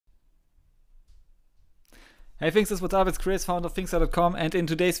Hey Finxter, what's up? It's Chris, founder of Finxter.com, and in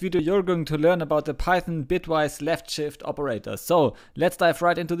today's video you're going to learn about the Python Bitwise left shift operator. So let's dive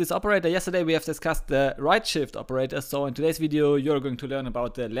right into this operator. Yesterday we have discussed the right shift operator, so in today's video you're going to learn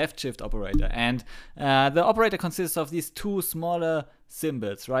about the left shift operator. And the operator consists of these two smaller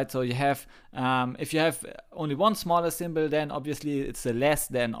symbols, right? So you have, if you have only one smaller symbol, then obviously it's a less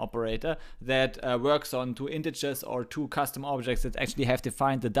than operator that works on two integers or two custom objects that actually have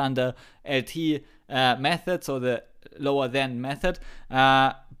defined the dunder LT method, so the lower than method.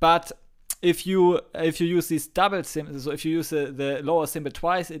 But if you use these double symbols, so if you use the lower symbol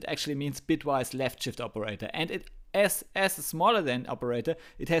twice, it actually means bitwise left shift operator. And it as a smaller than operator,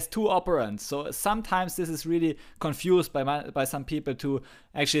 it has two operands. So sometimes this is really confused by some people to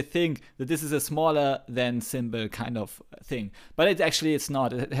actually think that this is a smaller than symbol kind of thing. But it's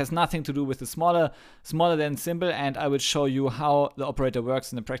not. It has nothing to do with the smaller than symbol, and I will show you how the operator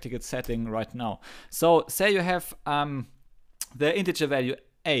works in a practical setting right now. So say you have the integer value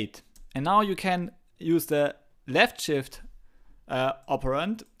 8, and now you can use the left shift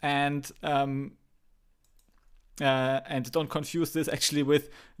operand and don't confuse this actually with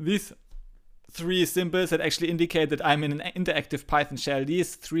these three symbols that actually indicate that I'm in an interactive Python shell.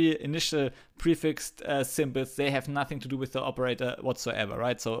 These three initial prefixed symbols, they have nothing to do with the operator whatsoever,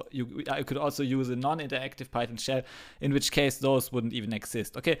 right? So I could also use a non-interactive Python shell, in which case those wouldn't even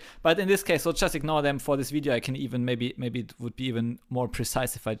exist, okay? But in this case, so just ignore them for this video. I can even, maybe it would be even more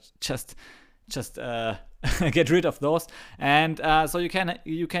precise if I just get rid of those. And so you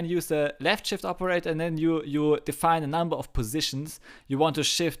can use the left shift operator, and then you define a number of positions you want to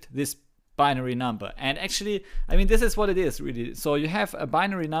shift this binary number. And actually, I mean, this is what it is really. So you have a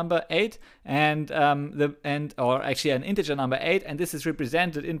binary number 8 or actually an integer number 8, and this is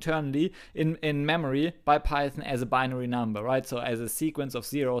represented internally in memory by Python as a binary number, right? So as a sequence of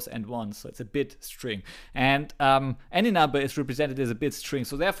zeros and ones. So it's a bit string. And any number is represented as a bit string.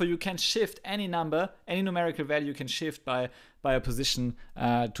 So therefore you can shift any number, any numerical value you can shift by a position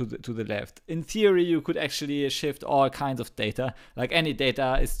to the left. In theory, you could actually shift all kinds of data. Like any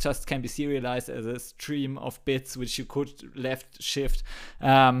data can be serialized as a stream of bits, which you could left shift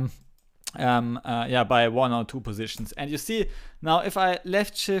by 1 or 2 positions. And you see now, if I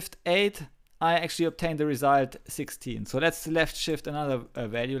left shift 8, I actually obtain the result 16. So let's left shift another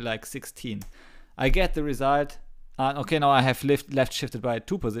value like 16. I get the result. Okay, now I have left shifted by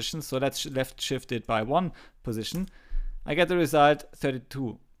 2 positions. So let's left shift it by 1 position. I get the result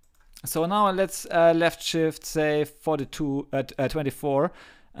 32. So now let's left shift, say 24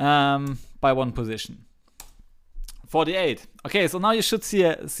 by 1 position. 48. Okay, so now you should see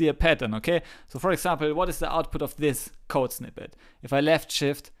a pattern. Okay, so for example, what is the output of this code snippet? If I left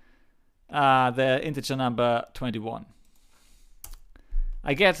shift the integer number 21,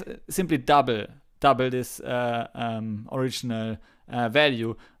 I get simply double this original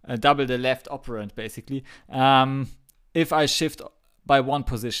value, double the left operand basically. If I shift by 1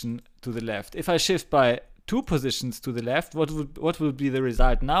 position to the left. If I shift by 2 positions to the left, what would be the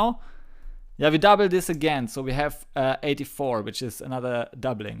result now? Yeah, we double this again, so we have 84, which is another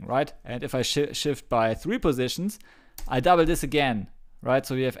doubling, right? And if I shift by 3 positions, I double this again, right?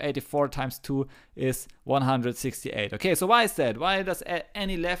 So we have 84 times 2 is 168. Okay, so why is that? Why does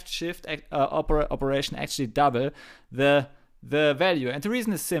any left shift operation actually double the value? And the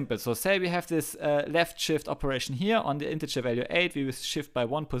reason is simple. So say we have this left shift operation here on the integer value 8, we will shift by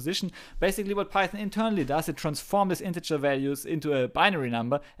 1 position. Basically what Python internally does, it transforms this integer values into a binary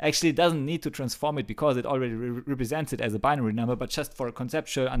number. Actually it doesn't need to transform it because it already represents it as a binary number, but just for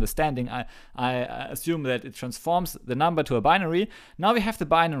conceptual understanding, I assume that it transforms the number to a binary. Now we have the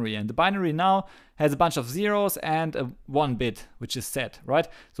binary, and the binary now has a bunch of zeros and a 1 bit, which is set, right?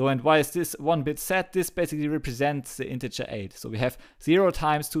 So, and why is this 1 bit set? This basically represents the integer 8. So we have 0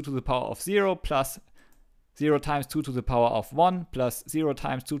 times 2 to the power of 0 plus 0 times 2 to the power of 1 plus 0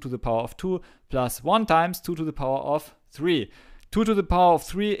 times 2 to the power of 2 plus 1 times 2 to the power of 3. 2 to the power of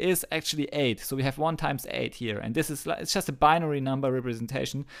 3 is actually 8. So we have 1 times 8 here. And this is it's just a binary number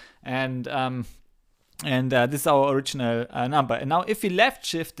representation. And this is our original number. And now if we left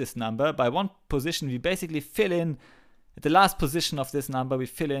shift this number by 1 position, we basically fill in, at the last position of this number, we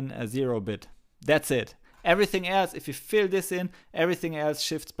fill in a 0 bit. That's it. Everything else, if you fill this in, everything else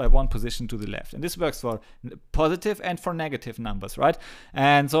shifts by 1 position to the left. And this works for positive and for negative numbers, right?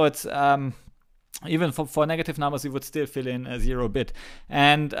 And so it's even for negative numbers, we would still fill in a 0 bit.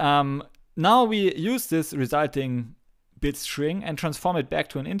 And now we use this resulting bit string and transform it back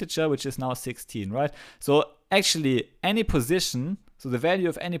to an integer, which is now 16, right? So actually any position, so the value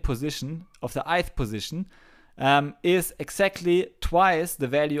of any position, of the ith position, is exactly twice the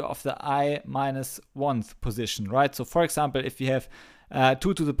value of the I minus 1th position, right? So for example, if we have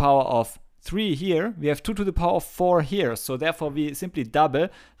 2 to the power of 3 here, we have 2 to the power of 4 here. So therefore we simply double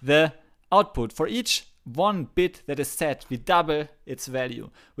the output. For each one bit that is set, we double its value,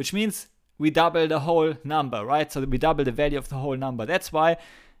 which means we double the whole number, right? So that we double the value of the whole number. That's why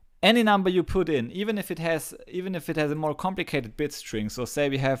any number you put in, even if it has a more complicated bit string, so say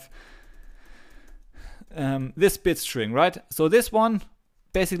we have this bit string, right? So this one,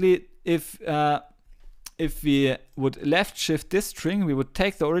 basically, if we would left shift this string, we would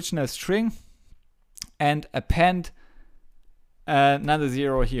take the original string and append another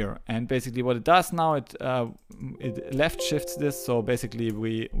 0 here. And basically what it does now, it left shifts this. So basically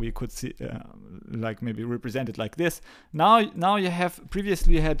we could see like maybe represent it like this. Now you have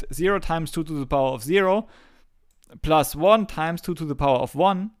previously had 0 times 2 to the power of 0 plus 1 times 2 to the power of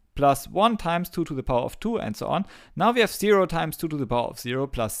 1 plus 1 times 2 to the power of 2 and so on. Now we have 0 times 2 to the power of 0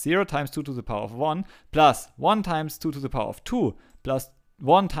 plus 0 times 2 to the power of 1 plus 1 times 2 to the power of 2 plus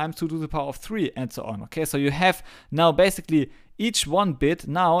 1 times 2 to the power of 3 and so on. Okay, so you have now basically each one bit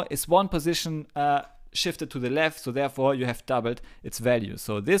now is one position shifted to the left, so therefore you have doubled its value.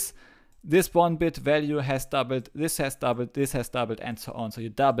 So this one bit value has doubled, this has doubled, this has doubled, and so on. So you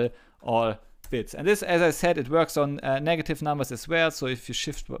double all bits. And this, as I said, it works on negative numbers as well. So if you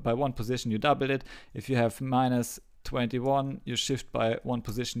shift by one position, you double it. If you have minus 21, you shift by one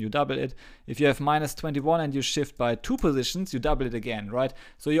position, you double it. If you have minus 21 and you shift by 2 positions, you double it again, right?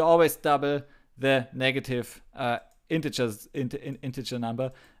 So you always double the negative integer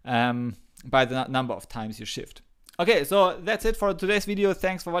number by the number of times you shift. Okay, so that's it for today's video.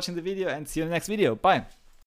 Thanks for watching the video and see you in the next video. Bye.